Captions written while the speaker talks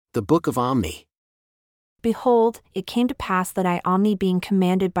The Book of Omni. Behold, it came to pass that I, Omni, being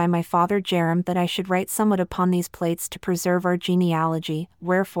commanded by my father Jerem that I should write somewhat upon these plates to preserve our genealogy,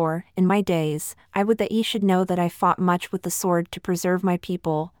 wherefore, in my days, I would that ye should know that I fought much with the sword to preserve my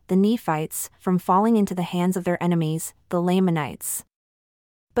people, the Nephites, from falling into the hands of their enemies, the Lamanites.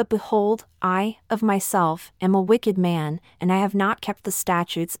 But behold, I, of myself, am a wicked man, and I have not kept the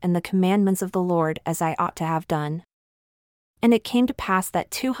statutes and the commandments of the Lord as I ought to have done. And it came to pass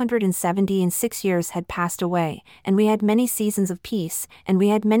that 276 years had passed away, and we had many seasons of peace, and we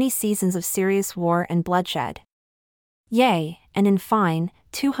had many seasons of serious war and bloodshed. Yea, and in fine,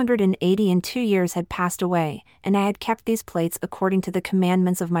 282 years had passed away, and I had kept these plates according to the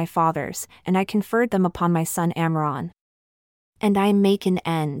commandments of my fathers, and I conferred them upon my son Ammoron. And I make an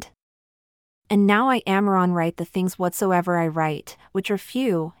end. And now I Ammoron write the things whatsoever I write, which are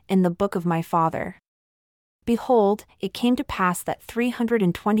few, in the book of my father. Behold, it came to pass that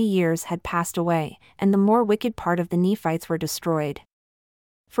 320 years had passed away, and the more wicked part of the Nephites were destroyed.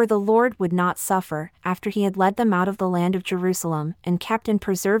 For the Lord would not suffer, after he had led them out of the land of Jerusalem, and kept and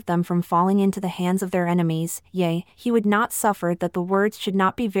preserved them from falling into the hands of their enemies, yea, he would not suffer that the words should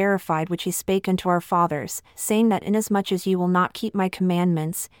not be verified which he spake unto our fathers, saying that inasmuch as ye will not keep my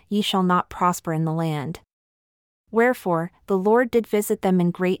commandments, ye shall not prosper in the land. Wherefore, the Lord did visit them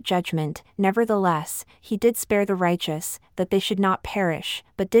in great judgment, nevertheless, he did spare the righteous, that they should not perish,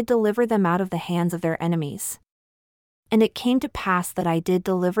 but did deliver them out of the hands of their enemies. And it came to pass that I did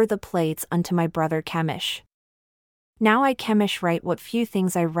deliver the plates unto my brother Chemish. Now I Chemish write what few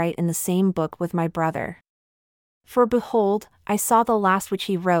things I write in the same book with my brother. For behold, I saw the last which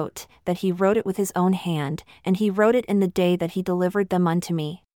he wrote, that he wrote it with his own hand, and he wrote it in the day that he delivered them unto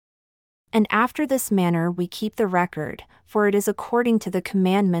me. And after this manner we keep the record, for it is according to the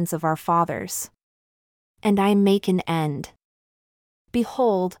commandments of our fathers. And I make an end.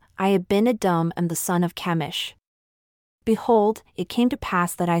 Behold, I Abinadom am the son of Chemish. Behold, it came to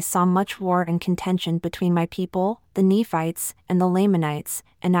pass that I saw much war and contention between my people, the Nephites, and the Lamanites,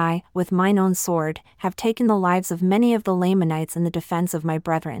 and I, with mine own sword, have taken the lives of many of the Lamanites in the defense of my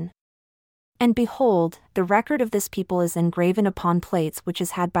brethren. And behold, the record of this people is engraven upon plates which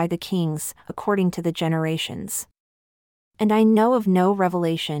is had by the kings, according to the generations. And I know of no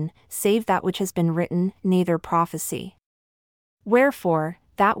revelation, save that which has been written, neither prophecy. Wherefore,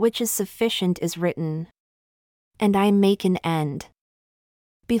 that which is sufficient is written. And I make an end.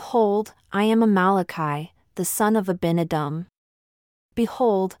 Behold, I am Amaleki, the son of Abinadom.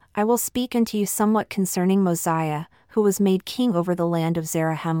 Behold, I will speak unto you somewhat concerning Mosiah, who was made king over the land of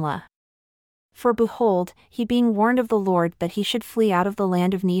Zarahemla. For behold, he being warned of the Lord that he should flee out of the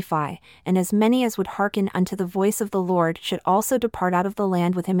land of Nephi, and as many as would hearken unto the voice of the Lord should also depart out of the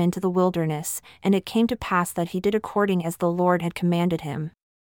land with him into the wilderness, and it came to pass that he did according as the Lord had commanded him.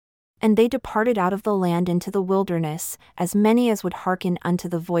 And they departed out of the land into the wilderness, as many as would hearken unto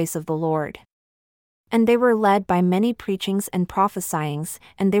the voice of the Lord. And they were led by many preachings and prophesyings,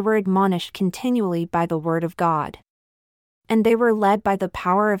 and they were admonished continually by the word of God. And they were led by the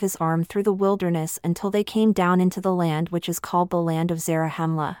power of his arm through the wilderness until they came down into the land which is called the land of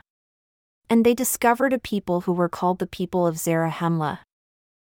Zarahemla. And they discovered a people who were called the people of Zarahemla.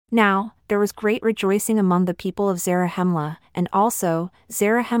 Now, there was great rejoicing among the people of Zarahemla, and also,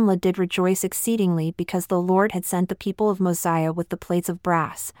 Zarahemla did rejoice exceedingly because the Lord had sent the people of Mosiah with the plates of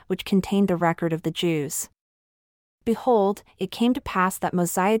brass, which contained the record of the Jews. Behold, it came to pass that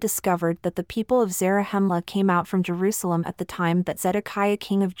Mosiah discovered that the people of Zarahemla came out from Jerusalem at the time that Zedekiah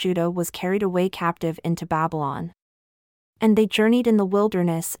king of Judah was carried away captive into Babylon. And they journeyed in the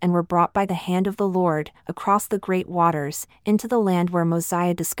wilderness and were brought by the hand of the Lord, across the great waters, into the land where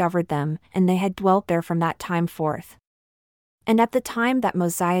Mosiah discovered them, and they had dwelt there from that time forth. And at the time that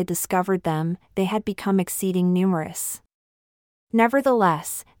Mosiah discovered them, they had become exceeding numerous.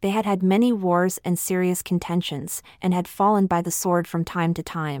 Nevertheless, they had had many wars and serious contentions, and had fallen by the sword from time to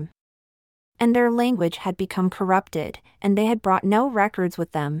time. And their language had become corrupted, and they had brought no records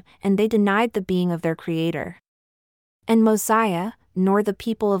with them, and they denied the being of their Creator. And Mosiah, nor the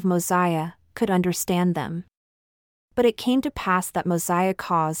people of Mosiah, could understand them. But it came to pass that Mosiah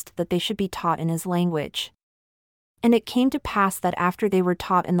caused that they should be taught in his language. And it came to pass that after they were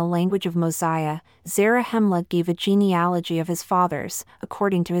taught in the language of Mosiah, Zarahemla gave a genealogy of his fathers,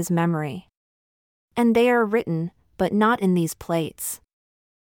 according to his memory. And they are written, but not in these plates.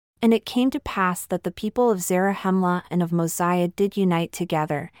 And it came to pass that the people of Zarahemla and of Mosiah did unite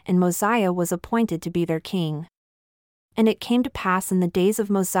together, and Mosiah was appointed to be their king. And it came to pass in the days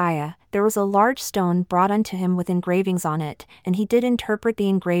of Mosiah, there was a large stone brought unto him with engravings on it, and he did interpret the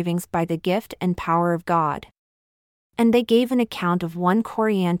engravings by the gift and power of God. And they gave an account of one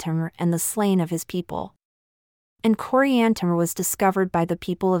Coriantumr and the slain of his people. And Coriantumr was discovered by the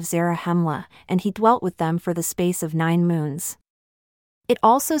people of Zarahemla, and he dwelt with them for the space of 9 moons. It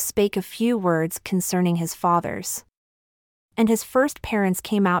also spake a few words concerning his fathers. And his first parents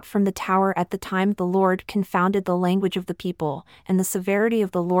came out from the tower at the time the Lord confounded the language of the people, and the severity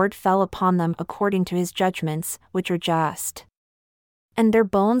of the Lord fell upon them according to his judgments, which are just. And their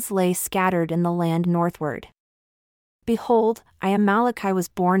bones lay scattered in the land northward. Behold, Amaleki was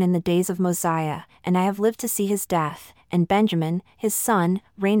born in the days of Mosiah, and I have lived to see his death, and Benjamin, his son,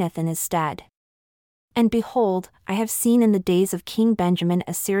 reigneth in his stead. And behold, I have seen in the days of King Benjamin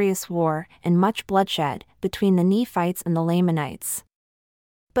a serious war, and much bloodshed, between the Nephites and the Lamanites.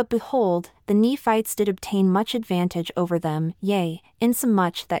 But behold, the Nephites did obtain much advantage over them, yea,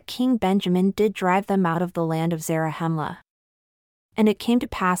 insomuch that King Benjamin did drive them out of the land of Zarahemla. And it came to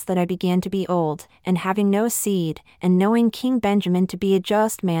pass that I began to be old, and having no seed, and knowing King Benjamin to be a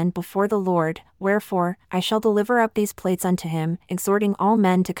just man before the Lord, wherefore I shall deliver up these plates unto him, exhorting all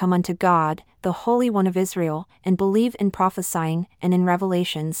men to come unto God, the Holy One of Israel, and believe in prophesying, and in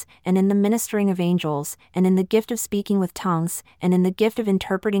revelations, and in the ministering of angels, and in the gift of speaking with tongues, and in the gift of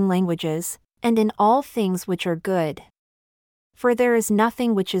interpreting languages, and in all things which are good. For there is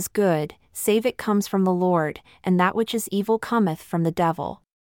nothing which is good, save it comes from the Lord, and that which is evil cometh from the devil.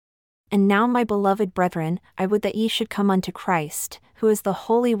 And now, my beloved brethren, I would that ye should come unto Christ, who is the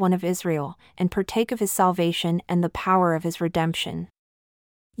Holy One of Israel, and partake of his salvation and the power of his redemption.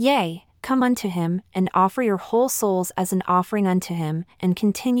 Yea, come unto him, and offer your whole souls as an offering unto him, and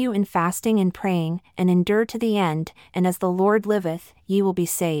continue in fasting and praying, and endure to the end, and as the Lord liveth, ye will be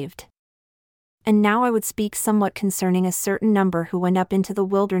saved. And now I would speak somewhat concerning a certain number who went up into the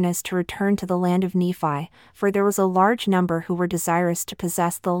wilderness to return to the land of Nephi, for there was a large number who were desirous to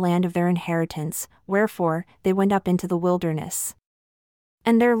possess the land of their inheritance, wherefore they went up into the wilderness.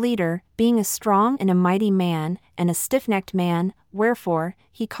 And their leader, being a strong and a mighty man, and a stiff-necked man, wherefore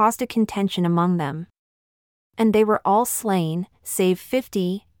he caused a contention among them. And they were all slain, save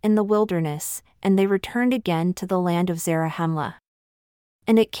 50, in the wilderness, and they returned again to the land of Zarahemla.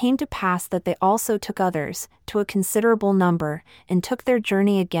 And it came to pass that they also took others, to a considerable number, and took their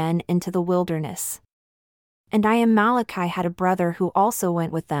journey again into the wilderness. And Amaleki had a brother who also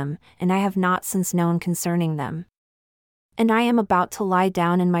went with them, and I have not since known concerning them. And I am about to lie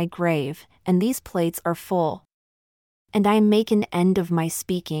down in my grave, and these plates are full. And I make an end of my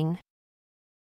speaking.